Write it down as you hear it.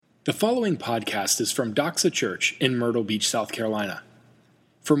The following podcast is from Doxa Church in Myrtle Beach, South Carolina.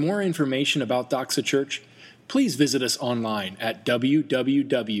 For more information about Doxa Church, please visit us online at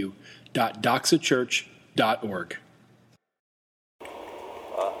www.doxachurch.org.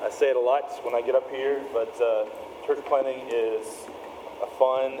 I say it a lot when I get up here, but church planting is a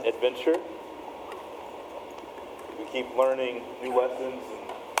fun adventure. We keep learning new lessons.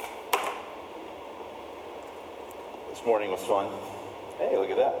 This morning was fun. Hey,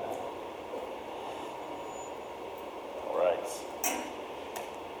 look at that. All right.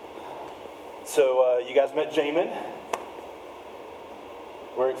 So you guys met Jamin.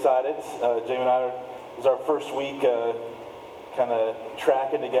 We're excited. Jamin and I, it was our first week kind of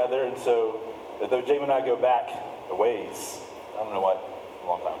tracking together. And so, though Jamin and I go back a ways, I don't know what, a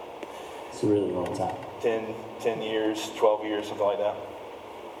long time. It's a really long time. 10 years, 12 years, something like that.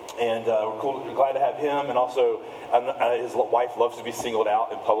 And we're glad to have him, and also his wife loves to be singled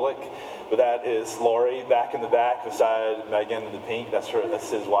out in public, but that is Lori back in the back beside Megan in the pink. That's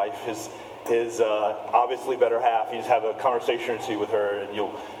his wife, his obviously better half. You just have a conversation or two with her, and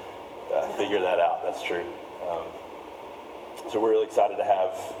you'll figure that out. That's true. So we're really excited to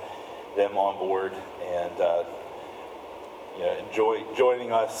have them on board and enjoy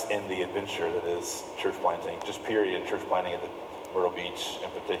joining us in the adventure that is church planting, just period, church planting at the Myrtle Beach in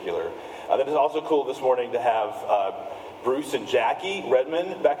particular. Then it's also cool this morning to have Bruce and Jackie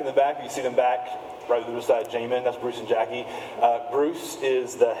Redmond back in the back. You see them back right beside Jamin. That's Bruce and Jackie. Bruce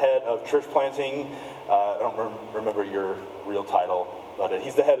is the head of church planting. I don't remember your real title, but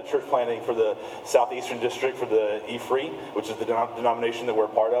he's the head of church planting for the Southeastern District for the EFRE, which is the denomination that we're a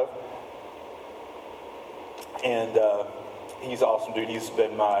part of. And he's an awesome dude. He's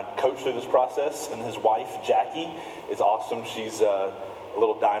been my coach through this process, and his wife, Jackie, is awesome. She's a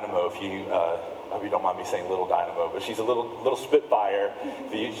little dynamo, I hope you don't mind me saying little dynamo, but she's a little spitfire.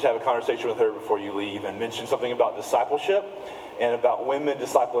 You should have a conversation with her before you leave and mention something about discipleship and about women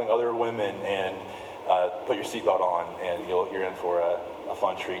discipling other women, and put your seatbelt on, and you're in for a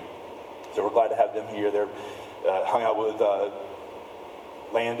fun treat. So we're glad to have them here. They're hung out with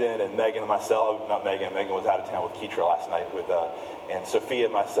Landon and Megan and myself. Not Megan. Megan was out of town with Keitra last night and Sophia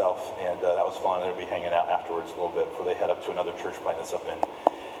and myself, and that was fun. They'll be hanging out afterwards a little bit before they head up to another church plant that's up in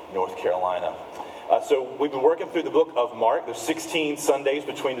North Carolina. So we've been working through the book of Mark. There's 16 Sundays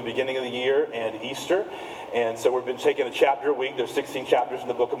between the beginning of the year and Easter, and so we've been taking a chapter a week. There's 16 chapters in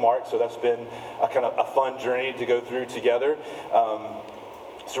the book of Mark, so that's been a kind of a fun journey to go through together.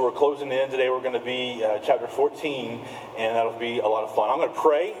 So we're closing in. Today we're going to be chapter 14, and that'll be a lot of fun. I'm going to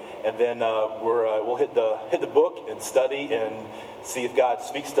pray, and then we'll hit the book and study and see if God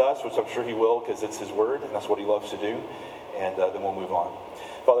speaks to us, which I'm sure he will, because it's his word, and that's what he loves to do, and then we'll move on.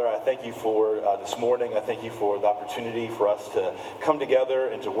 Father, I thank you for this morning. I thank you for the opportunity for us to come together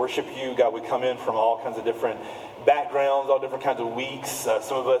and to worship you. God, we come in from all kinds of different backgrounds, all different kinds of weeks.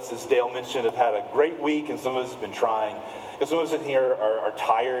 Some of us, as Dale mentioned, have had a great week, and some of us have been trying. And some of us in here are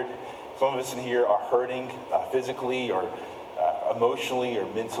tired. Some of us in here are hurting physically or emotionally or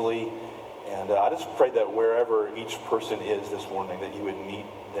mentally. And I just pray that wherever each person is this morning, that you would meet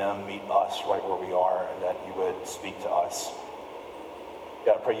them, meet us right where we are, and that you would speak to us.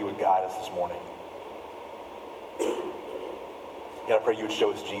 God, I pray you would guide us this morning. God, I pray you would show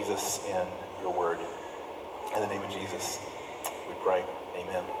us Jesus in your word. In the name of Jesus, we pray.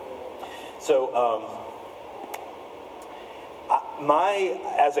 Amen. So,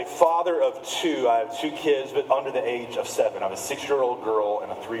 as a father of two, I have two kids, but under the age of 7. I have a 6-year-old girl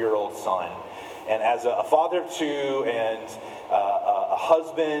and a 3-year-old son. And as a father of two and a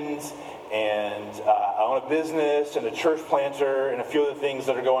husband, and I own a business and a church planter and a few other things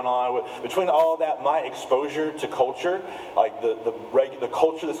that are going on. Between all that, my exposure to culture, like the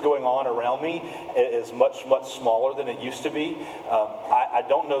culture that's going on around me, is much, much smaller than it used to be. I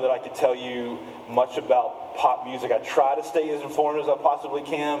don't know that I could tell you much about pop music. I try to stay as informed as I possibly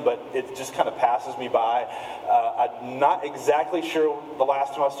can, but it just kind of passes me by. I'm not exactly sure the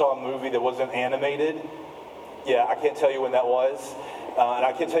last time I saw a movie that wasn't animated. Yeah, I can't tell you when that was. And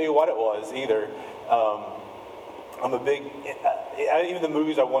I can't tell you what it was either. I'm a big, even the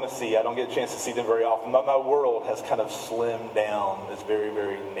movies I want to see, I don't get a chance to see them very often. My world has kind of slimmed down, this very,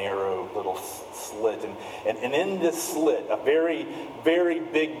 very narrow little slit. And in this slit, a very, very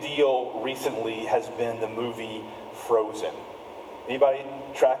big deal recently has been the movie Frozen. Anybody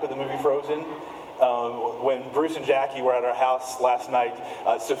track with the movie Frozen? when Bruce and Jackie were at our house last night,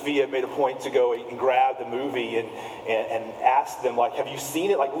 Sophia made a point to go and grab the movie and ask them, like, have you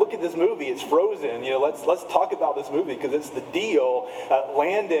seen it? Like, look at this movie. It's Frozen. Let's talk about this movie because it's the deal.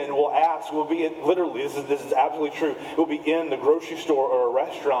 Landon will ask, will be literally, this is absolutely true. He'll be in the grocery store or a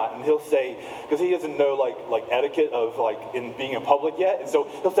restaurant, and he'll say, because he doesn't know like etiquette of like in being in public yet, and so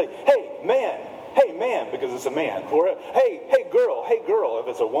he'll say, hey man, because it's a man, or hey girl, if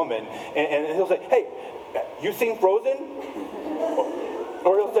it's a woman, and he'll say, hey, you seen Frozen?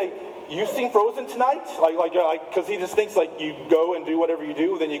 Or he'll say, you seen Frozen tonight? Like, because he just thinks like you go and do whatever you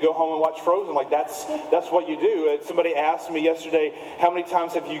do, then you go home and watch Frozen. Like that's what you do. Somebody asked me yesterday, how many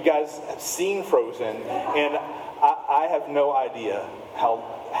times have you guys seen Frozen? And I have no idea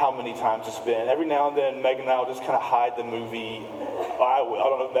how many times it's been. Every now and then, Megan and I will just kind of hide the movie. I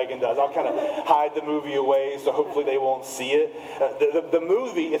don't know if Megan does. I'll kind of hide the movie away, so hopefully they won't see it. The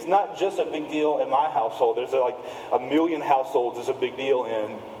movie is not just a big deal in my household. There's like a million households it's a big deal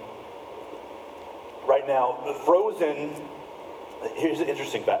in. Right now, Frozen, here's an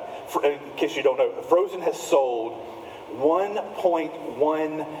interesting fact. In case you don't know, Frozen has sold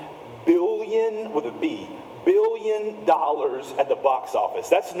 1.1 billion, with a B, $1 billion at the box office.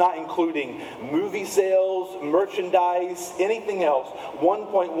 That's not including movie sales, merchandise, anything else.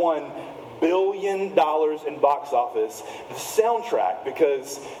 $1.1 billion in box office. The soundtrack,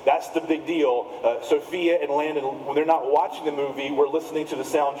 because that's the big deal. Sophia and Landon, when they're not watching the movie, we're listening to the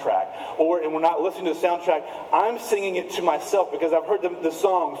soundtrack. And we're not listening to the soundtrack, I'm singing it to myself because I've heard the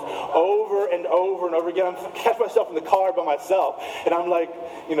songs over and over and over again. I catch myself in the car by myself, and I'm like,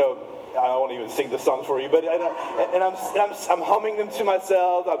 I won't even sing the songs for you, but I'm humming them to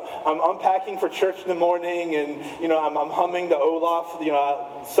myself. I'm unpacking for church in the morning, and I'm humming the Olaf,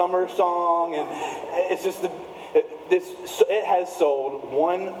 summer song, and it's just it has sold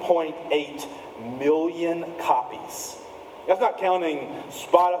 1.8 million copies. That's not counting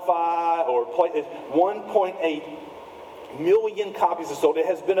Spotify or Play. It's 1.8 million copies is sold. It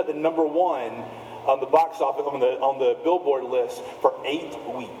has been at the number one on the box office on the Billboard list for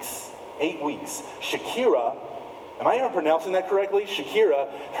 8 weeks. 8 weeks. Shakira, am I even pronouncing that correctly? Shakira,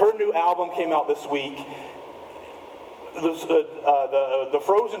 her new album came out this week. The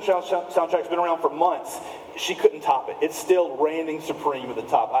Frozen soundtrack's been around for months. She couldn't top it. It's still reigning supreme at the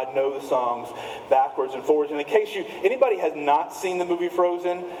top. I know the songs backwards and forwards. And in case anybody has not seen the movie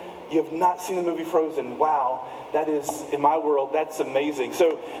Frozen, you have not seen the movie Frozen. Wow, that is, in my world, that's amazing.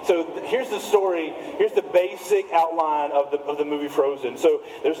 So here's the story. Here's the basic outline of the movie Frozen. So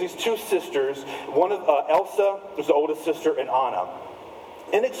there's these two sisters. One of Elsa is the oldest sister, and Anna.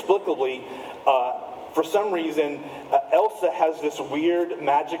 Inexplicably, for some reason, Elsa has this weird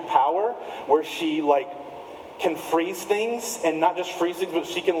magic power where she can freeze things, and not just freeze things, but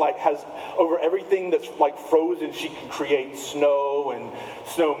she can has over everything that's frozen. She can create snow and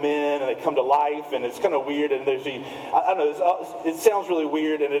snowmen, and they come to life, and it's kind of weird. And I don't know. It sounds really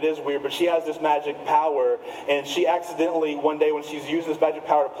weird, and it is weird. But she has this magic power, and she accidentally one day when she's using this magic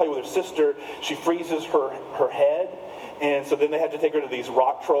power to play with her sister, she freezes her head. And so then they had to take her to these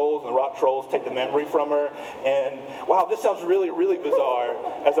rock trolls, and the rock trolls take the memory from her. And wow, this sounds really, really bizarre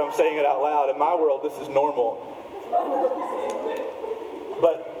as I'm saying it out loud. In my world, this is normal.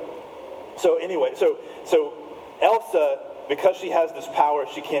 But so anyway, so Elsa, because she has this power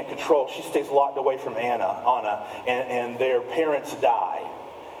she can't control, she stays locked away from Anna, and their parents die.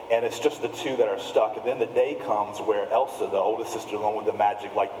 And it's just the two that are stuck. And then the day comes where Elsa, the oldest sister, the one with the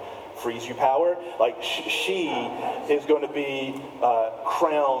magic, freeze you power, she is going to be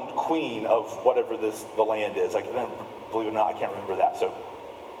crowned queen of whatever the land is. Believe it or not, I can't remember that. So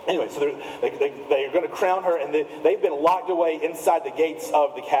anyway, so they're going to crown her, and they've been locked away inside the gates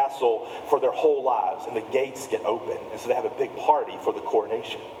of the castle for their whole lives, and the gates get open, and so they have a big party for the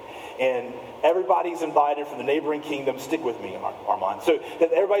coronation. And everybody's invited from the neighboring kingdoms. Stick with me, Armand. So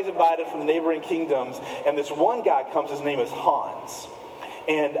everybody's invited from the neighboring kingdoms, and this one guy comes, his name is Hans.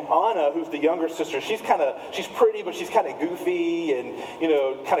 And Anna, who's the younger sister, she's pretty, but she's kind of goofy and,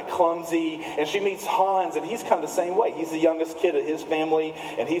 kind of clumsy. And she meets Hans, and he's kind of the same way. He's the youngest kid of his family,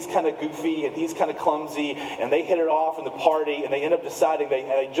 and he's kind of goofy, and he's kind of clumsy. And they hit it off in the party, and they end up deciding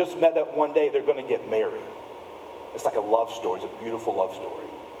they just met that one day they're going to get married. It's like a love story. It's a beautiful love story.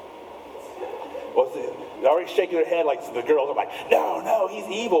 Well, they're already shaking their head the girls are like, no, he's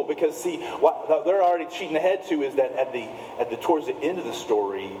evil, because see, what they're already cheating ahead to is that towards the end of the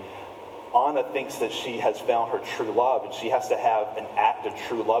story, Anna thinks that she has found her true love, and she has to have an act of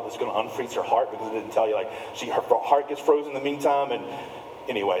true love that's going to unfreeze her heart, because it didn't tell you her heart gets frozen in the meantime, and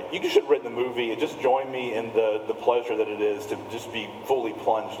Anyway, you should have written the movie and just join me in the pleasure that it is to just be fully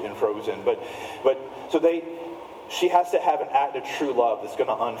plunged in Frozen. She has to have an act of true love that's going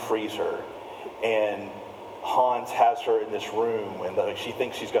to unfreeze her. And Hans has her in this room, and she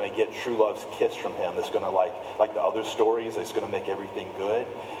thinks she's going to get true love's kiss from him. That's going to, like the other stories, that's going to make everything good.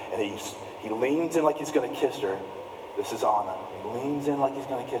 And he leans in like he's going to kiss her. This is Anna. He leans in like he's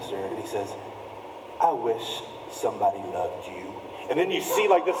going to kiss her, and he says, "I wish somebody loved you." And then you see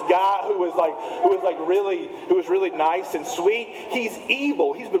like this guy who was really nice and sweet. He's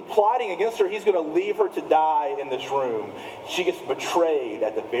evil. He's been plotting against her. He's going to leave her to die in this room. She gets betrayed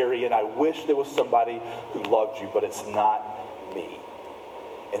at the very end. "I wish there was somebody who loved you, but it's not me."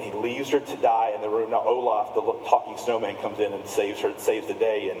 And he leaves her to die in the room. Now Olaf, the talking snowman, comes in and saves the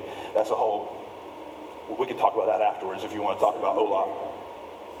day. And that's a whole. We can talk about that afterwards if you want to talk about Olaf.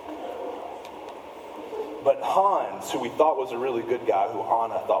 But Hans, who we thought was a really good guy, who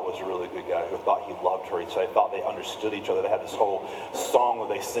Anna thought was a really good guy, who thought he loved her, so they thought they understood each other. They had this whole song that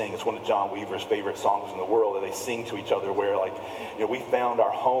they sing. It's one of John Weaver's favorite songs in the world that they sing to each other where, we found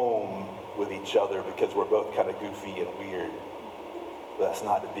our home with each other because we're both kind of goofy and weird. But that's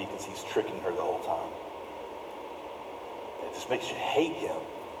not to be because he's tricking her the whole time. It just makes you hate him.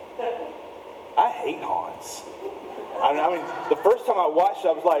 I hate Hans. I mean, the first time I watched it,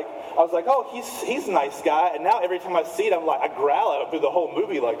 I was like, oh, he's a nice guy. And now every time I see it, I growl at him through the whole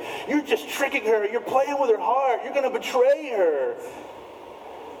movie, like, you're just tricking her. You're playing with her heart. You're going to betray her.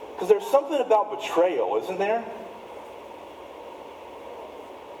 Because there's something about betrayal, isn't there?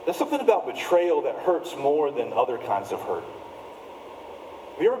 There's something about betrayal that hurts more than other kinds of hurt.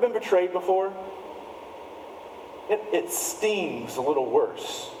 Have you ever been betrayed before? It stings a little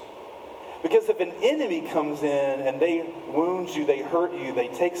worse. Because if an enemy comes in and they wound you, they hurt you, they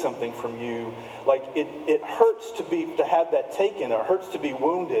take something from you, it hurts to have that taken, it hurts to be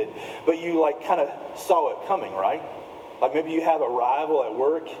wounded, but you kind of saw it coming, right? Like maybe you have a rival at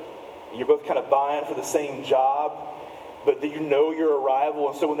work, and you're both kind of vying for the same job, but you know you're a rival,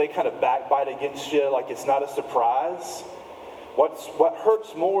 and so when they kind of backbite against you, it's not a surprise. What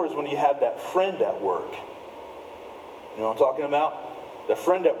hurts more is when you have that friend at work. You know what I'm talking about? The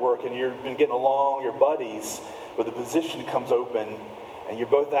friend at work, and you've been getting along, you're buddies, but the position comes open, and you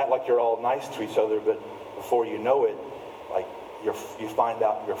both act like you're all nice to each other, but before you know it, you find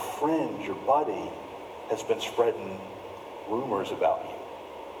out your friend, your buddy, has been spreading rumors about you,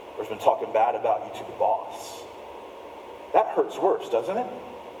 or has been talking bad about you to the boss. That hurts worse, doesn't it?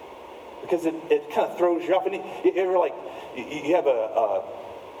 Because it kind of throws you off. And you have a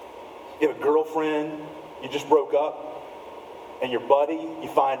girlfriend, you just broke up, and your buddy, you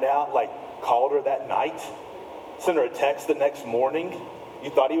find out, called her that night, sent her a text the next morning.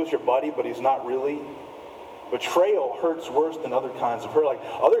 You thought he was your buddy, but he's not really. Betrayal hurts worse than other kinds of hurt.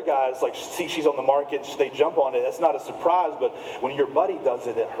 Other guys, see she's on the market, they jump on it. That's not a surprise, but when your buddy does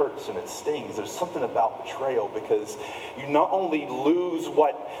it, it hurts and it stings. There's something about betrayal because you not only lose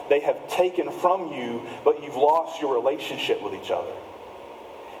what they have taken from you, but you've lost your relationship with each other.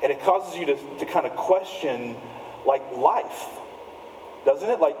 And it causes you to kind of question, life. Doesn't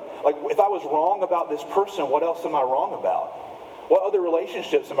it? If I was wrong about this person, what else am I wrong about? What other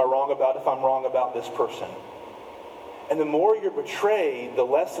relationships am I wrong about if I'm wrong about this person? And the more you're betrayed, the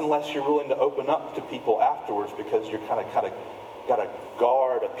less and less you're willing to open up to people afterwards because you're kind of got to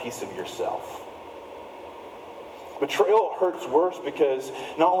guard a piece of yourself. Betrayal hurts worse because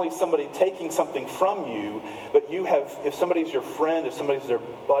not only is somebody taking something from you, but if somebody's your friend, if somebody's their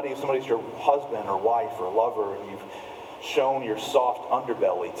buddy, if somebody's your husband or wife or lover, and you've shown your soft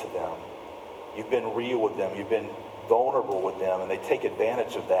underbelly to them, you've been real with them, you've been vulnerable with them, and they take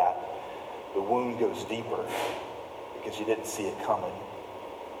advantage of that, the wound goes deeper because you didn't see it coming.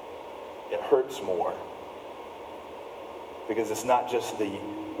 It hurts more because it's not just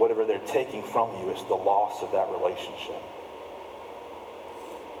whatever they're taking from you, it's the loss of that relationship.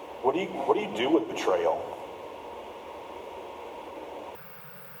 What do you do with betrayal?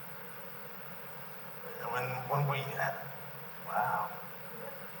 And when we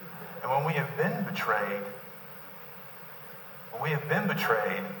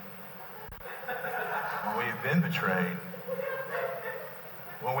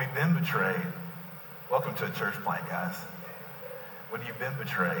have been betrayed, welcome to a church plant, guys. When you've been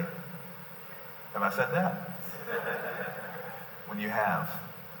betrayed, have I said that? When you have,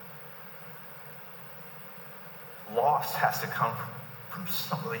 loss has to come from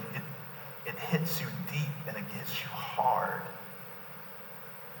something. It hits you deep and it gets you hard.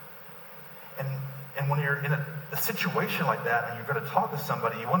 And when you're in a situation like that and you're going to talk to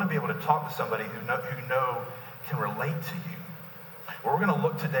somebody, you want to be able to talk to somebody who can relate to you. Well, we're going to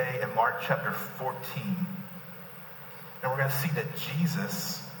look today in Mark chapter 14, and we're going to see that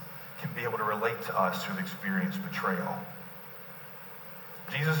Jesus can be able to relate to us who've experienced betrayal.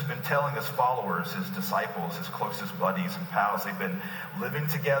 Jesus has been telling his followers, his disciples, his closest buddies and pals, they've been living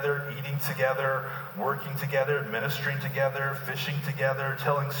together, eating together, working together, ministering together, fishing together,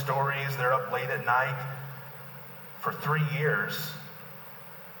 telling stories. They're up late at night for 3 years.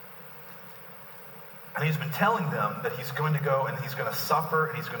 And he's been telling them that he's going to go and he's going to suffer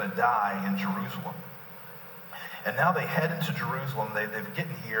and he's going to die in Jerusalem. And now they head into Jerusalem. They've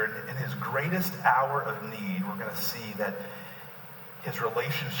gotten here. And in his greatest hour of need, we're going to see that his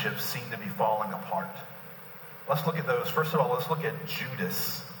relationships seem to be falling apart. Let's look at those. First of all, let's look at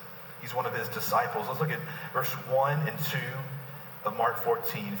Judas. He's one of his disciples. Let's look at verse 1 and 2 of Mark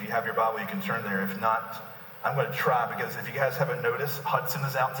 14. If you have your Bible, you can turn there. If not, I'm going to try, because if you guys haven't noticed, Hudson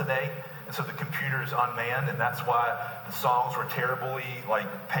is out today. And so the computer is unmanned, and that's why the songs were terribly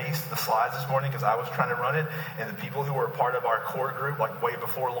paced, the slides this morning, because I was trying to run it. And the people who were a part of our core group, way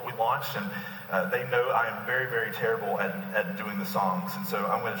before we launched, and they know I am very, very terrible at doing the songs. And so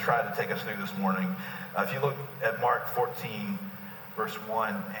I'm going to try to take us through this morning. If you look at Mark 14, verse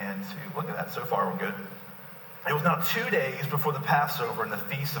 1 and 2, look at that. So far, we're good. It was now 2 days before the Passover and the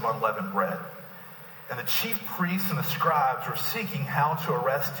Feast of Unleavened Bread. And the chief priests and the scribes were seeking how to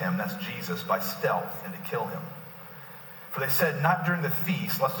arrest him, that's Jesus, by stealth and to kill him. For they said, not during the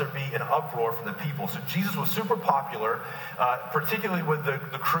feast, lest there be an uproar from the people. So Jesus was super popular, particularly with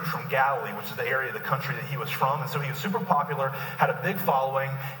the crew from Galilee, which is the area of the country that he was from. And so he was super popular, had a big following,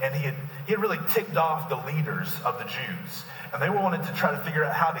 and he had really ticked off the leaders of the Jews. And they wanted to try to figure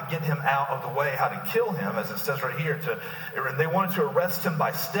out how to get him out of the way, how to kill him, as it says right here. They wanted to arrest him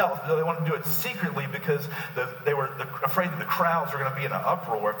by stealth. They wanted to do it secretly because they were afraid that the crowds were going to be in an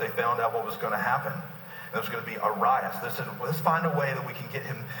uproar if they found out what was going to happen. There was going to be a riot. So they said, well, let's find a way that we can get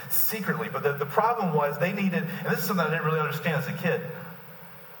him secretly. But the problem was they needed, and this is something I didn't really understand as a kid.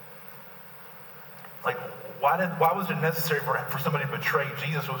 Why was it necessary for somebody to betray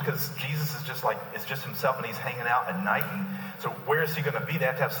Jesus? Well, because Jesus is it's just himself, and he's hanging out at night. And so where is he going to be? They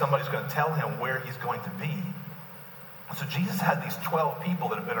have to have somebody who's going to tell him where he's going to be. So Jesus had these 12 people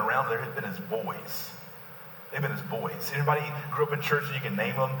that have been around. There had been his boys. They've been his boys. Anybody grew up in church and you can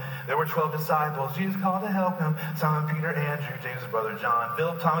name them? There were 12 disciples. Jesus called to help him. Simon, Peter, Andrew, James' brother John,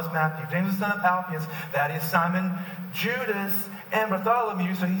 Philip, Thomas, Matthew, James the son of Alphaeus, Thaddeus, Simon, Judas, and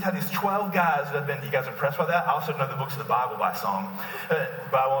Bartholomew. So he's had these 12 guys that have been, you guys impressed by that? I also know the books of the Bible by song,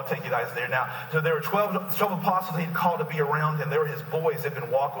 but I won't take you guys there now. So there were 12 apostles he had called to be around him. They were his boys. They've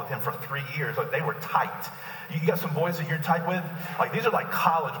been walking with him for 3 years. They were tight. You got some boys that you're tight with? These are like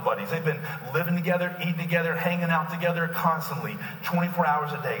college buddies. They've been living together, eating together, hanging out together constantly, 24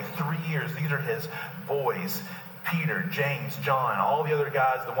 hours a day, 3 years. These are his boys. Peter, James, John, all the other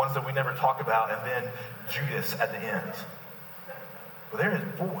guys, the ones that we never talk about, and then Judas at the end. Well, they're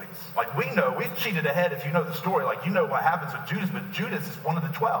his boys. We know, we've cheated ahead if you know the story. You know what happens with Judas, but Judas is one of the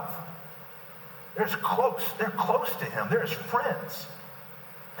 12. They're close. They're close to him. They're his friends.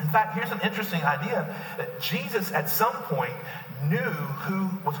 In fact, here's an interesting idea, that Jesus at some point knew who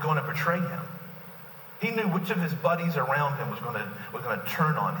was going to betray him. He knew which of his buddies around him was going to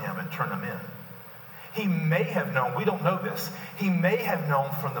turn on him and turn him in. He may have known, we don't know this, he may have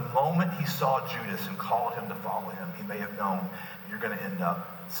known from the moment he saw Judas and called him to follow him, he may have known, you're going to end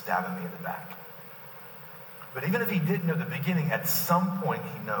up stabbing me in the back. But even if he didn't know the beginning, at some point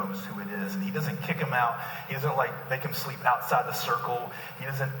he knows who it is, and he doesn't kick him out. He doesn't make him sleep outside the circle.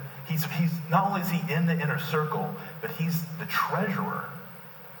 He's not only is he in the inner circle, but he's the treasurer,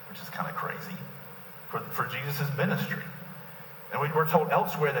 which is kind of crazy for Jesus' ministry. And we're told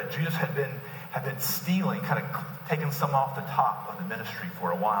elsewhere that Judas had been stealing, kind of taking some off the top of the ministry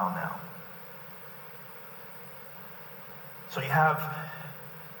for a while now. So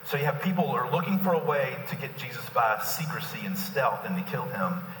you have people who are looking for a way to get Jesus by secrecy and stealth and to kill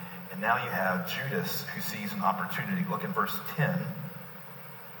him. And now you have Judas who sees an opportunity. Look at verse 10.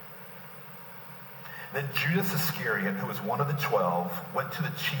 Then Judas Iscariot, who was one of the 12, went to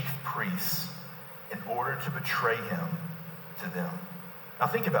the chief priests in order to betray him to them. Now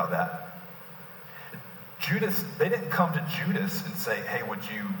think about that. Judas, they didn't come to Judas and say, hey, would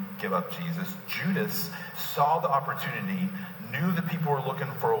you give up Jesus? Judas saw the opportunity, knew the people were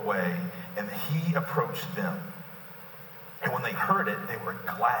looking for a way, and he approached them. And when they heard it, they were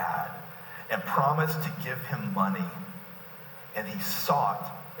glad and promised to give him money. And he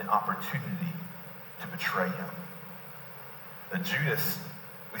sought an opportunity to betray him. The Judas,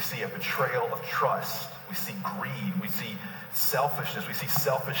 we see a betrayal of trust. We see greed. We see selfishness. We see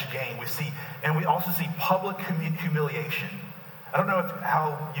selfish gain. We also see public humiliation I don't know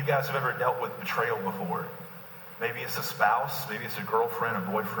how you guys have ever dealt with betrayal before. Maybe it's a spouse, maybe it's a girlfriend, a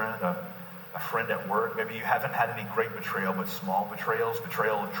boyfriend, a friend at work. Maybe you haven't had any great betrayal, but small betrayals,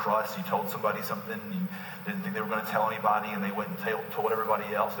 betrayal of trust. You told somebody something, and you didn't think they were going to tell anybody, and they went and told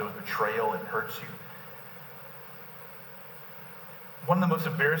everybody else. There was betrayal. It hurts you. One of the most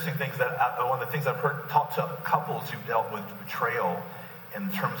embarrassing things one of the things I've heard talk to couples who dealt with betrayal in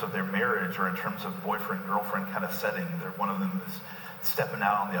terms of their marriage or in terms of boyfriend-girlfriend kind of setting, one of them is stepping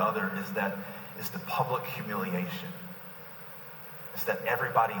out on the other, is the public humiliation. It's that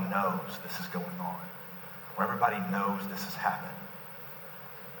everybody knows this is going on, or everybody knows this has happened.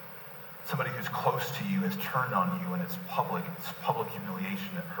 Somebody who's close to you has turned on you, and it's public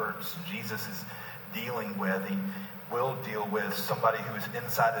humiliation. It hurts. Jesus is dealing with, he will deal with somebody who is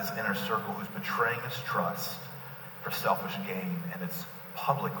inside his inner circle, who's betraying his trust for selfish gain, and it's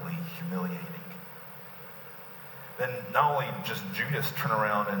publicly humiliating. Then not only just Judas turn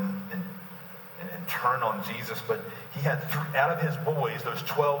around and turn on Jesus, but he had out of his boys, those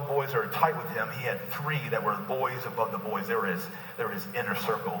 12 boys that were tight with him, he had 3 that were boys above the boys. They were his inner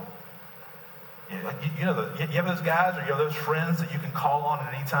circle. You have those guys, or you have those friends that you can call on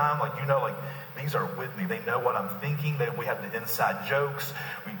at any time. These are with me. They know what I'm thinking. We have the inside jokes.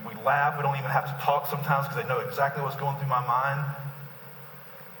 We laugh. We don't even have to talk sometimes because they know exactly what's going through my mind.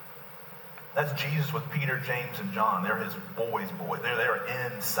 That's Jesus with Peter, James, and John. They're his boys. They're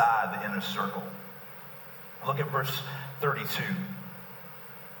inside the inner circle. Look at verse 32.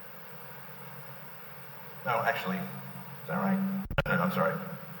 No, actually, is that right? No, I'm sorry.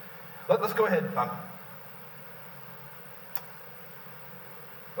 Let's go ahead.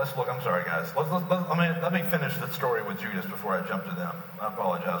 Let's look. I'm sorry, guys. Let me finish the story with Judas before I jump to them. I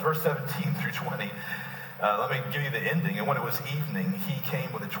apologize. Verse 17 through 20. Let me give you the ending. And when it was evening, he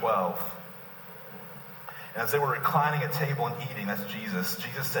came with the 12. And as they were reclining at table and eating, that's Jesus,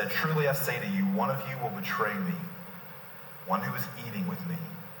 Jesus said, "Truly I say to you, one of you will betray me, one who is eating with me."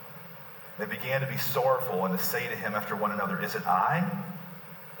 They began to be sorrowful and to say to him after one another, "Is it I?"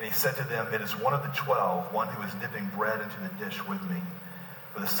 And he said to them, "It is one of the 12, one who is dipping bread into the dish with me.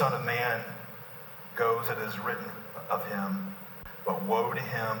 For the Son of Man goes as it is written of him, but woe to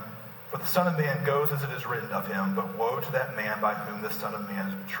him. For the Son of Man goes as it is written of him, but woe to that man by whom the Son of Man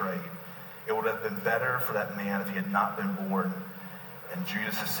is betrayed. It would have been better for that man if he had not been born." And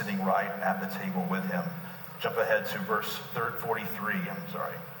Judas is sitting right at the table with him. Jump ahead to verse 43. I'm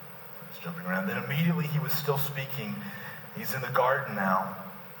sorry. Just jumping around. Then immediately he was still speaking. He's in the garden now.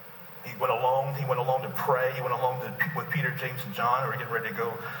 He went alone to pray. He went alone with Peter, James, and John, who were getting ready to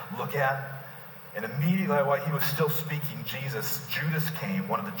go look at. And immediately while he was still speaking, Judas came,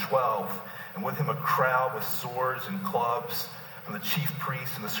 one of the 12, and with him a crowd with swords and clubs from the chief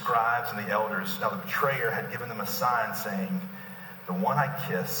priests and the scribes and the elders. Now the betrayer had given them a sign saying, "The one I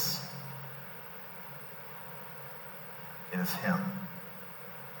kiss, it is him.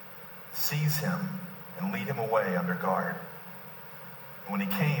 Seize him and lead him away under guard." And when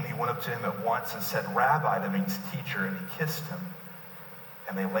he came, he went up to him at once and said, "Rabbi," that means teacher, and he kissed him.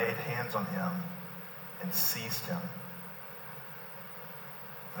 And they laid hands on him and seized him.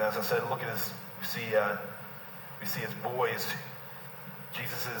 And as I said, look at we see his boys.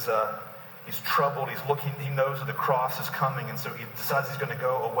 Jesus is, he's troubled. He knows that the cross is coming, and so he decides he's going to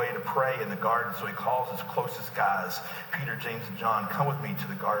go away to pray in the garden. So he calls his closest guys, Peter, James, and John, "Come with me to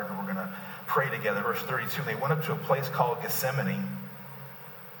the garden. We're going to pray together." Verse 32, they went up to a place called Gethsemane.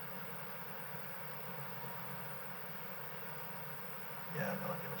 Yeah, I have no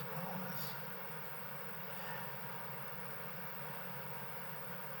idea what's going on with this.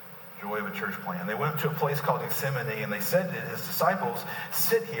 Joy of a church plan. They went to a place called Gethsemane, and they said to his disciples,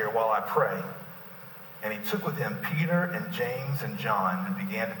 "Sit here while I pray." And he took with him Peter and James and John and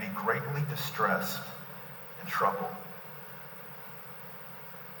began to be greatly distressed and troubled.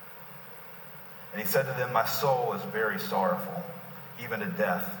 And he said to them, "My soul is very sorrowful, even to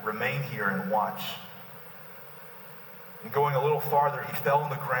death. Remain here and watch." And going a little farther, he fell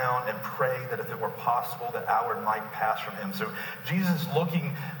on the ground and prayed that if it were possible, the hour might pass from him. So Jesus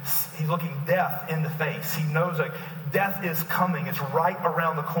he's looking death in the face. He knows that death is coming. It's right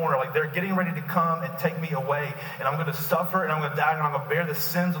around the corner. Like they're getting ready to come and take me away. And I'm going to suffer and I'm going to die and I'm going to bear the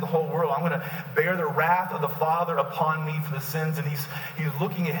sins of the whole world. I'm going to bear the wrath of the Father upon me for the sins. And he's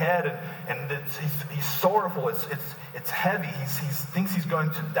looking ahead and he's sorrowful. It's heavy. He thinks he's going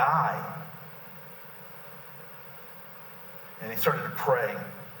to die. And he started to pray,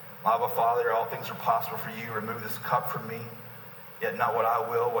 "Abba, Father, all things are possible for you. Remove this cup from me. Yet not what I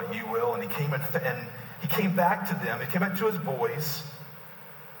will, what you will." And he came back to them. He came back to his boys.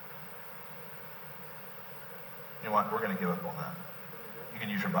 know what? We're going to give up on that. You can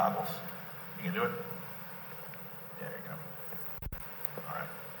use your Bibles. You can do it? Yeah, there you go. All right.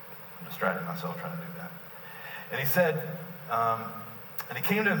 I'm distracting myself trying to do that. And he said, and he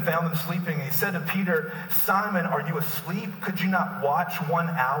came to him and found them sleeping. And he said to Peter, Simon, are you asleep? Could you not watch 1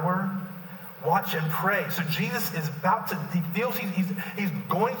 hour? Watch and pray. So Jesus is about to, he feels he's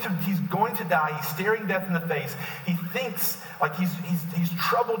going to die. He's staring death in the face. He thinks like he's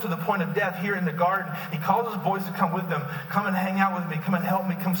troubled to the point of death here in the garden. He calls his boys to come with him. Come and hang out with me. Come and help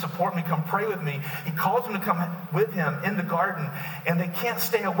me. Come support me. Come pray with me. He calls them to come with him in the garden, and they can't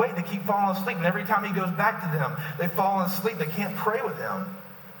stay awake. They keep falling asleep. And every time he goes back to them, they fall asleep. They can't pray with him.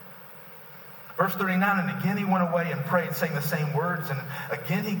 Verse 39, and again he went away and prayed, saying the same words, and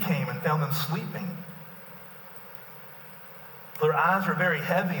again he came and found them sleeping. Their eyes were very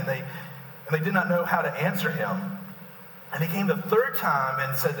heavy, and they did not know how to answer him. And he came the third time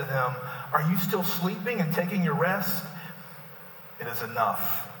and said to them, are you still sleeping and taking your rest? It is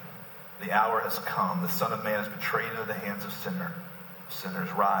enough. The hour has come. The Son of Man is betrayed into the hands of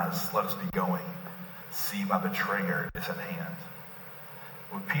sinners. Rise, let us be going. See, my betrayer is at hand.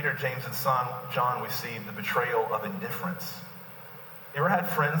 With Peter, James, and John, we see the betrayal of indifference. You ever had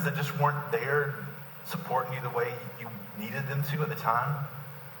friends that just weren't there supporting you the way you needed them to at the time?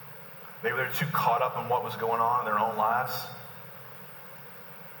 Maybe they're too caught up in what was going on in their own lives.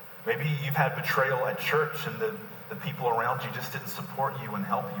 Maybe you've had betrayal at church and the people around you just didn't support you and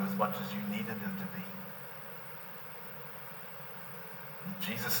help you as much as you needed them to be.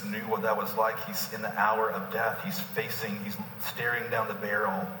 Jesus knew what that was like. He's in the hour of death. He's staring down the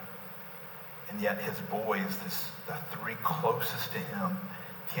barrel. And yet his boys, the three closest to him,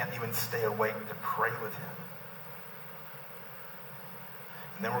 can't even stay awake to pray with him.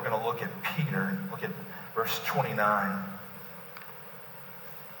 And then we're going to look at Peter. Look at verse 29.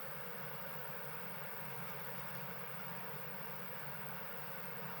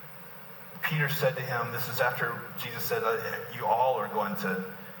 Peter said to him, this is after Jesus said, you all are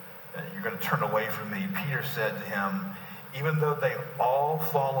you're going to turn away from me. Peter said to him, even though they all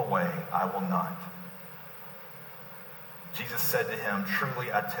fall away, I will not. Jesus said to him, truly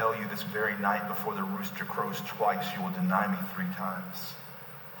I tell you, this very night before the rooster crows twice, you will deny me 3 times.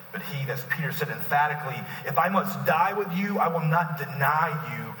 But he, that's Peter, said emphatically, if I must die with you, I will not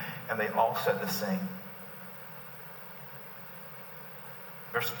deny you. And they all said the same.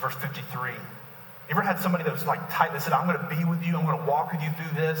 Verse 53. You ever had somebody that was like tight that said, I'm going to be with you, I'm going to walk with you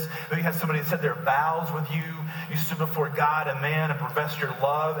through this? Maybe you had somebody that said their vows with you. You stood before God and man and professed your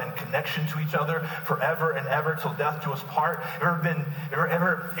love and connection to each other forever and ever till death do us part.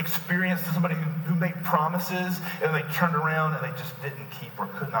 Ever experienced somebody who made promises and they turned around and they just didn't keep or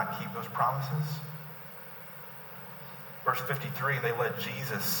could not keep those promises? Verse 53, they led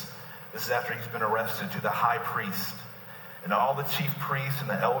Jesus, this is after he's been arrested, to the high priest. And all the chief priests and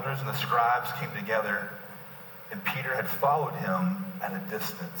the elders and the scribes came together, and Peter had followed him at a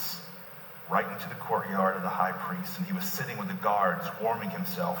distance, right into the courtyard of the high priest, and he was sitting with the guards, warming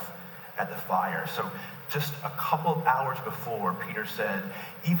himself at the fire. So just a couple of hours before, Peter said,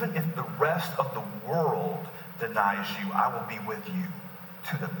 even if the rest of the world denies you, I will be with you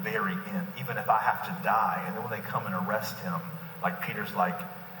to the very end, even if I have to die. And then when they come and arrest him, like Peter's like,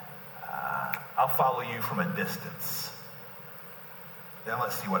 I'll follow you from a distance. Then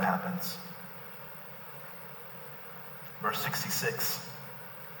let's see what happens. Verse 66.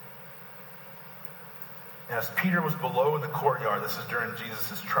 As Peter was below in the courtyard, this is during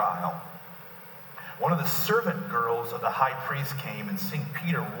Jesus' trial, one of the servant girls of the high priest came, and seeing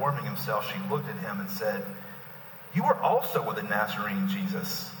Peter warming himself, she looked at him and said, you are also with the Nazarene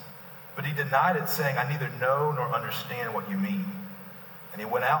Jesus. But he denied it, saying, I neither know nor understand what you mean. And he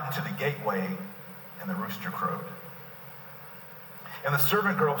went out into the gateway, and the rooster crowed. And the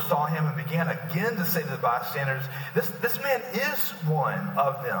servant girl saw him and began again to say to the bystanders, this man is one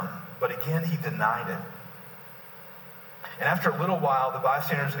of them. But again he denied it. And after a little while, the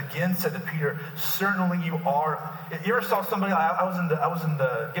bystanders again said to Peter, certainly you are. You ever saw somebody, I was in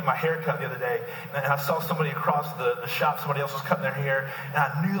the getting my hair cut the other day, and I saw somebody across the shop, somebody else was cutting their hair, and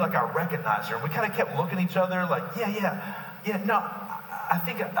I knew like I recognized her. And we kind of kept looking at each other like, yeah, no, I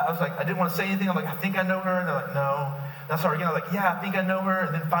think, I was like, I didn't want to say anything. I'm like, I think I know her. And they're like, no. And I started again, I was like, yeah, I think I know her.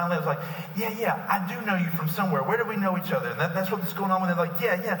 And then finally I was like, yeah, I do know you from somewhere. Where do we know each other? And that's what's going on with it. Like,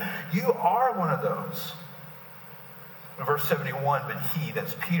 yeah, you are one of those. In verse 71, but he,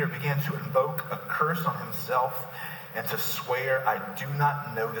 that's Peter, began to invoke a curse on himself and to swear, I do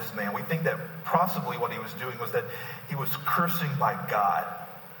not know this man. We think that possibly what he was doing was that he was cursing by God.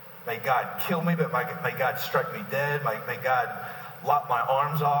 May God kill me, but may God strike me dead. May God lop my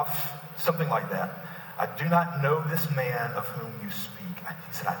arms off, something like that. I do not know this man of whom you speak.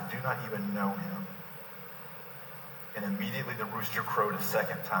 He said, I do not even know him. And immediately the rooster crowed a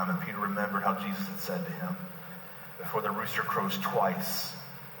second time, and Peter remembered how Jesus had said to him, before the rooster crows twice,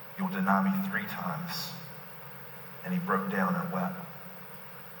 you will deny me 3 times. And he broke down and wept.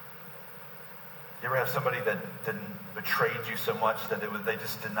 You ever have somebody that betrayed you so much that they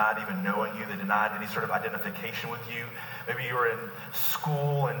just denied even knowing you? They denied any sort of identification with you. Maybe you were in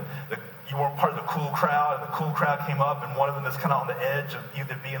school and you weren't part of the cool crowd, and the cool crowd came up, and one of them is kind of on the edge of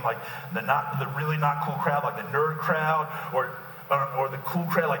either being like the really not cool crowd, like the nerd crowd, or the cool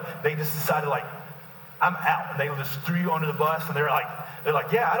crowd. Like they just decided, like, I'm out, and they just threw you under the bus, and they're like,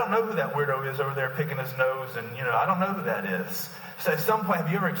 yeah, I don't know who that weirdo is over there picking his nose, and I don't know who that is. So at some point,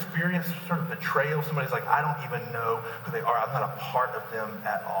 have you ever experienced sort of betrayal? Somebody's like, I don't even know who they are. I'm not a part of them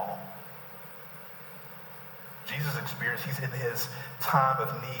at all. Jesus experienced, he's in his time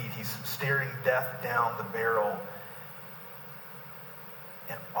of need. He's staring death down the barrel.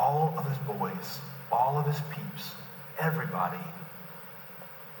 And all of his boys, all of his peeps, everybody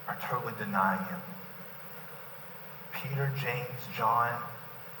are totally denying him. Peter, James, John,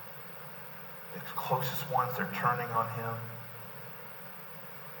 the closest ones, they're turning on him.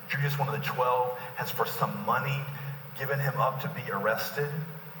 Judas, one of the 12, has for some money given him up to be arrested.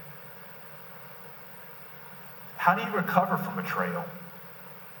 How do you recover from betrayal?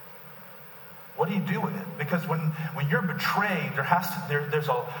 What do you do with it? Because when you're betrayed,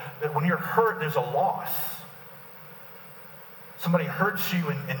 when you're hurt, there's a loss. Somebody hurts you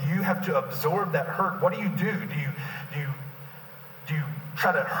and you have to absorb that hurt. What do? Do you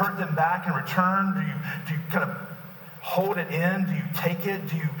try to hurt them back in return? Do you kind of hold it in? Do you take it?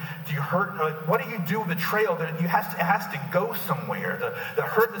 Do you hurt? What do you do with betrayal? It has to go somewhere. The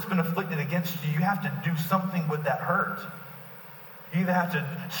hurt that's been inflicted against you, you have to do something with that hurt. You either have to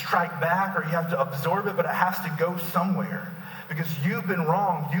strike back or you have to absorb it, but it has to go somewhere. Because you've been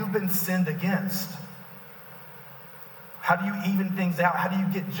wrong. You've been sinned against. How do you even things out? How do you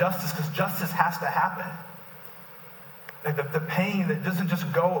get justice? Because justice has to happen. The pain that doesn't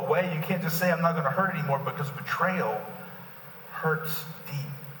just go away. You can't just say, I'm not going to hurt anymore, because betrayal hurts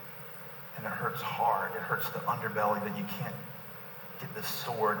deep. And it hurts hard. It hurts the underbelly that you can't get the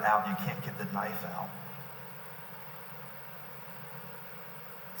sword out. You can't get the knife out.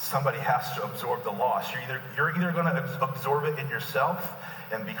 Somebody has to absorb the loss. You're either going to absorb it in yourself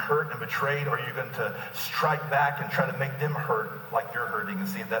and be hurt and betrayed, or you're going to strike back and try to make them hurt like you're hurting and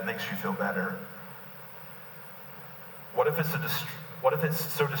see if that makes you feel better. What if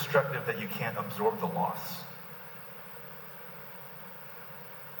it's so destructive that you can't absorb the loss?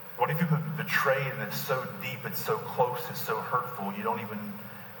 What if you've been betrayed and it's so deep, it's so close, it's so hurtful, you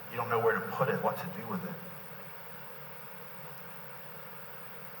don't know where to put it, what to do with it?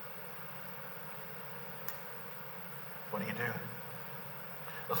 What do you do?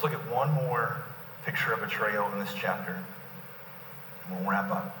 Let's look at one more picture of betrayal in this chapter, and we'll wrap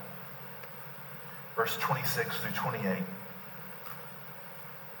up. Verse 26 through 28.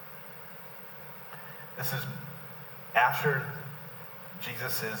 This is after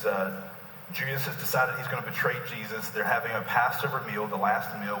Judas has decided he's going to betray Jesus. They're having a Passover meal, the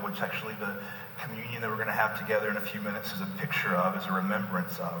last meal, which actually the communion that we're going to have together in a few minutes is a picture of, is a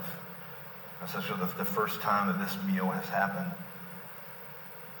remembrance of. Essentially the first time that this meal has happened.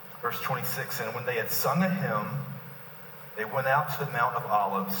 Verse 26, and when they had sung a hymn, they went out to the Mount of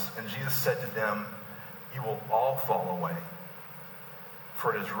Olives, and Jesus said to them, you will all fall away.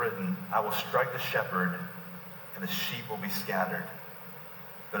 For it is written, I will strike the shepherd, and the sheep will be scattered.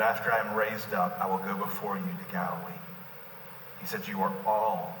 But after I am raised up, I will go before you to Galilee. He said, you are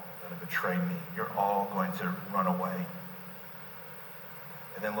all going to betray me. You're all going to run away.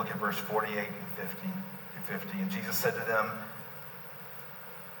 And then look at verse 48 and 50. And Jesus said to them,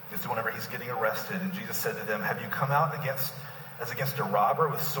 this is whenever he's getting arrested, and Jesus said to them, have you come out as against a robber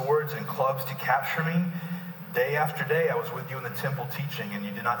with swords and clubs to capture me? Day after day I was with you in the temple teaching, and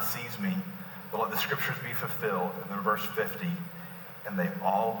you did not seize me. But let the scriptures be fulfilled. And then verse 50, and they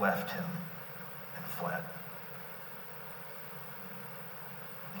all left him and fled.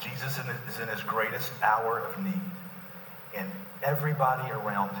 Jesus is in his greatest hour of need, and everybody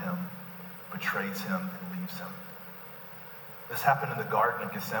around him betrays him and leaves him. This happened in the Garden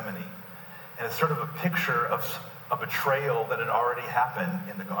of Gethsemane, and it's sort of a picture of a betrayal that had already happened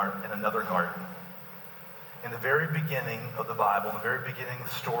in another garden. In the very beginning of the Bible, in the very beginning of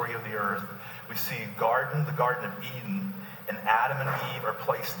the story of the earth, we see the Garden of Eden, and Adam and Eve are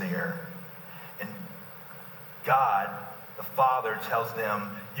placed there. And God, the Father, tells them,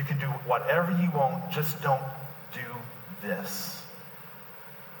 you can do whatever you want, just don't do this.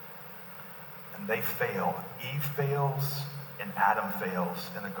 And and they failed. Eve fails and Adam fails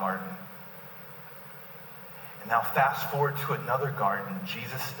in the garden. And now fast forward to another garden.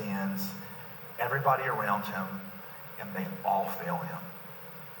 Jesus stands, everybody around him, and they all fail him.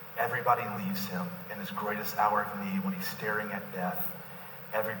 Everybody leaves him in his greatest hour of need when he's staring at death.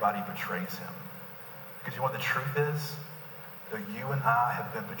 Everybody betrays him. Because you know what the truth is? Though you and I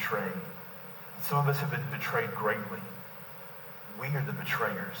have been betrayed, and some of us have been betrayed greatly, we are the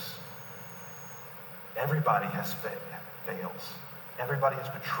betrayers. Everybody has fails. Everybody has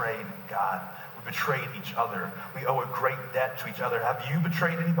betrayed God. We betrayed each other. We owe a great debt to each other. Have you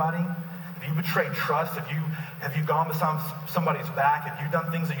betrayed anybody? Have you betrayed trust? Have you gone behind somebody's back? Have you done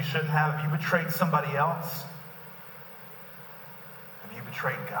things that you shouldn't have? Have you betrayed somebody else? Have you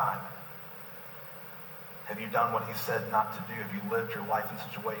betrayed God? Have you done what he said not to do? Have you lived your life in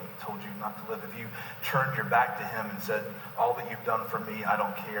such a way he told you not to live? Have you turned your back to him and said, all that you've done for me, I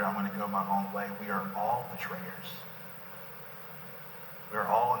don't care. I'm going to go my own way. We are all betrayers. We are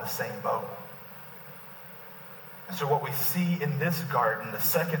all in the same boat. And so what we see in this garden the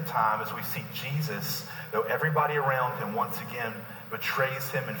second time is we see Jesus, though everybody around him once again betrays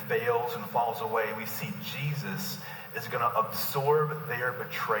him and fails and falls away, we see Jesus is going to absorb their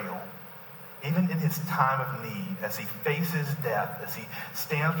betrayal. Even in his time of need, as he faces death, as he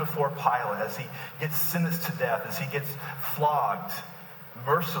stands before Pilate, as he gets sentenced to death, as he gets flogged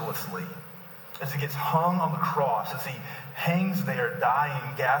mercilessly, as he gets hung on the cross, as he hangs there dying,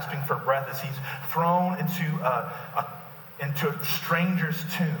 gasping for breath, as he's thrown into a stranger's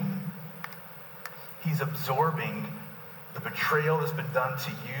tomb, he's absorbing the betrayal that's been done to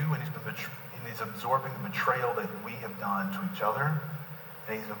you, and he's absorbing the betrayal that we have done to each other.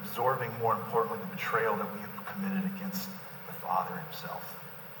 And he's absorbing, more importantly, the betrayal that we have committed against the Father himself.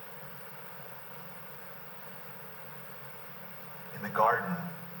 In the garden,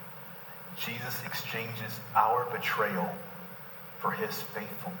 Jesus exchanges our betrayal for his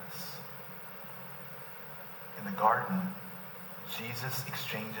faithfulness. In the garden, Jesus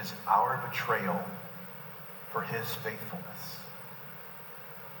exchanges our betrayal for his faithfulness.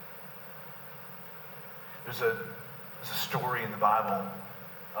 There's a story in the Bible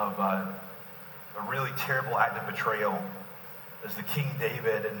of a really terrible act of betrayal. There's the King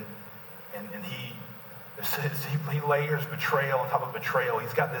David, and he layers betrayal on top of betrayal.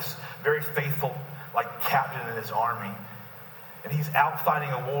 He's got this very faithful captain in his army, and he's out fighting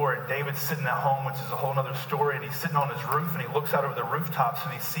a war, and David's sitting at home, which is a whole other story, and he's sitting on his roof, and he looks out over the rooftops,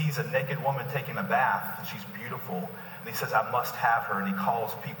 and he sees a naked woman taking a bath, and she's beautiful, and he says, I must have her, and he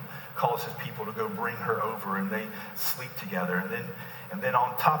calls his people to go bring her over, and they sleep together, and then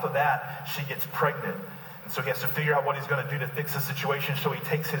on top of that, she gets pregnant. And so he has to figure out what he's going to do to fix the situation. So he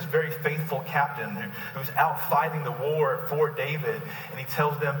takes his very faithful captain who's out fighting the war for David, and he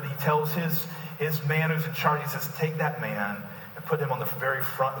tells his man who's in charge, he says, take that man and put him on the very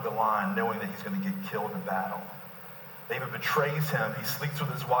front of the line, knowing that he's going to get killed in battle. David betrays him. He sleeps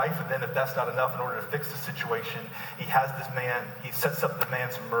with his wife, and then if that's not enough, in order to fix the situation, he sets up the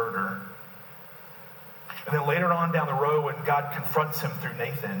man's murder. And then later on down the road, when God confronts him through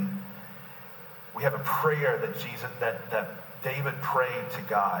Nathan, we have a prayer that David prayed to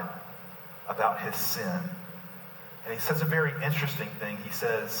God about his sin. And he says a very interesting thing. He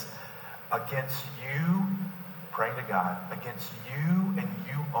says, against you, praying to God, against you and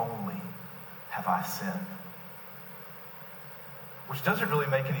you only have I sinned. Which doesn't really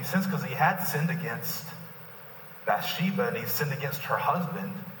make any sense, because he had sinned against Bathsheba, and he sinned against her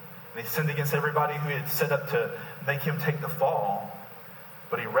husband, and he sinned against everybody who had set up to make him take the fall.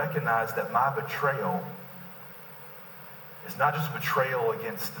 But he recognized that my betrayal is not just betrayal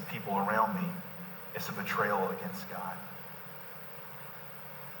against the people around me, it's a betrayal against God.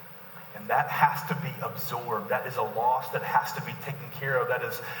 And that has to be absorbed. That is a loss that has to be taken care of. That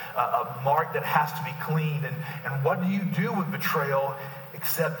is a mark that has to be cleaned. And what do you do with betrayal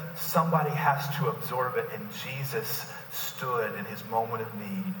except somebody has to absorb it? And Jesus stood in his moment of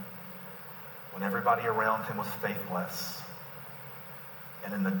need when everybody around him was faithless.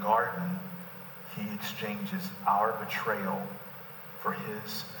 And in the garden, he exchanges our betrayal for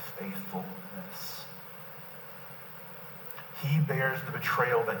his faithfulness. He bears the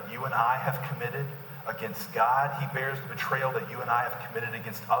betrayal that you and I have committed against God. He bears the betrayal that you and I have committed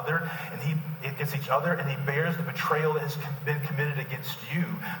against each other, and he bears the betrayal that has been committed against you,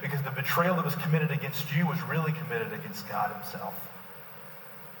 because the betrayal that was committed against you was really committed against God himself.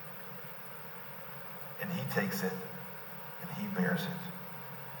 And he takes it, and he bears it.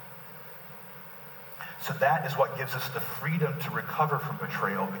 So that is what gives us the freedom to recover from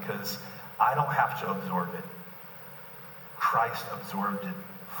betrayal, because I don't have to absorb it. Christ absorbed it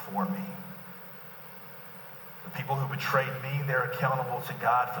for me. The people who betrayed me, they're accountable to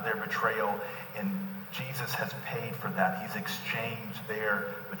God for their betrayal, and Jesus has paid for that. He's exchanged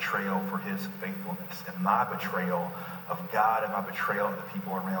their betrayal for his faithfulness. And my betrayal of God and my betrayal of the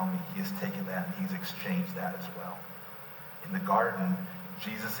people around me, he has taken that and he's exchanged that as well. In the garden,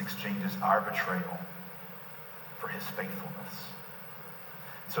 Jesus exchanges our betrayal for his faithfulness.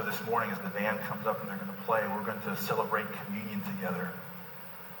 So this morning, as the band comes up and they're going to play, we're going to celebrate communion together.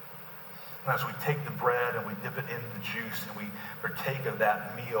 And as we take the bread and we dip it in the juice and we partake of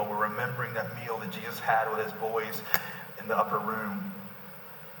that meal, we're remembering that meal that Jesus had with his boys in the upper room.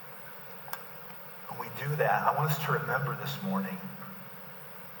 When we do that, I want us to remember this morning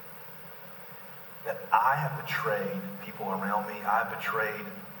that I have betrayed people around me. I have betrayed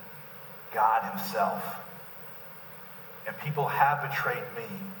God himself. And people have betrayed me.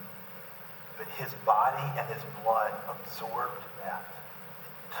 But his body and his blood absorbed that.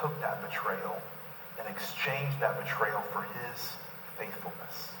 Took that betrayal and exchanged that betrayal for his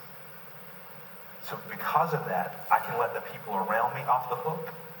faithfulness. So because of that, I can let the people around me off the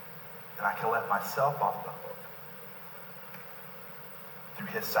hook, and I can let myself off the hook through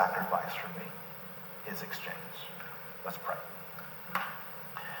his sacrifice for me, his exchange. Let's pray.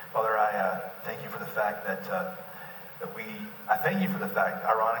 Father, I thank you for the fact I thank you for the fact,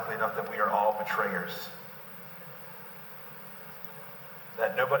 ironically enough, that we are all betrayers.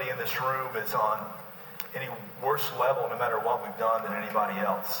 That nobody in this room is on any worse level, no matter what we've done, than anybody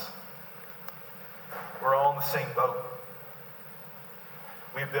else. We're all in the same boat.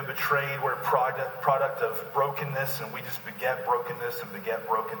 We've been betrayed. We're a product of brokenness, and we just beget brokenness and beget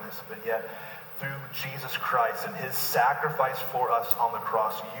brokenness. But yet, through Jesus Christ and his sacrifice for us on the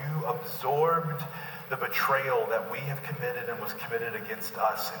cross, you absorbed the betrayal that we have committed and was committed against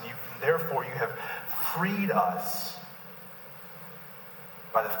us. And therefore, you have freed us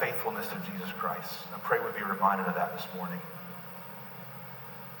by the faithfulness of Jesus Christ. I pray we'd be reminded of that this morning.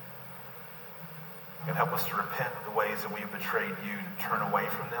 And help us to repent of the ways that we've betrayed you, to turn away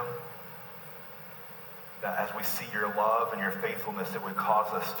from them. That as we see your love and your faithfulness, it would cause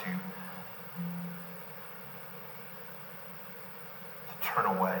us to turn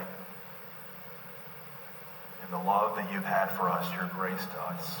away. And the love that you've had for us, your grace to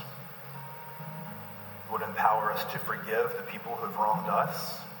us, would empower us to forgive the people who have wronged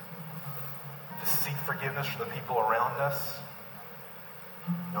us, to seek forgiveness from the people around us,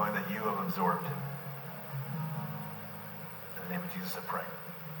 knowing that you have absorbed it. In the name of Jesus I pray.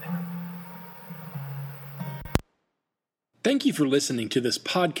 Amen. Thank you for listening to this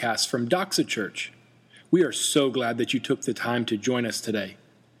podcast from Doxa Church. We are so glad that you took the time to join us today.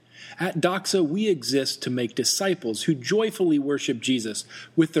 At Doxa, we exist to make disciples who joyfully worship Jesus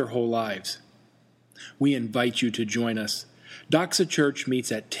with their whole lives. We invite you to join us. Doxa Church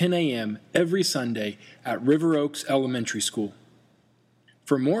meets at 10 a.m. every Sunday at River Oaks Elementary School.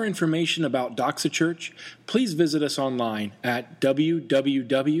 For more information about Doxa Church, please visit us online at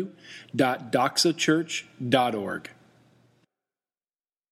www.doxachurch.org.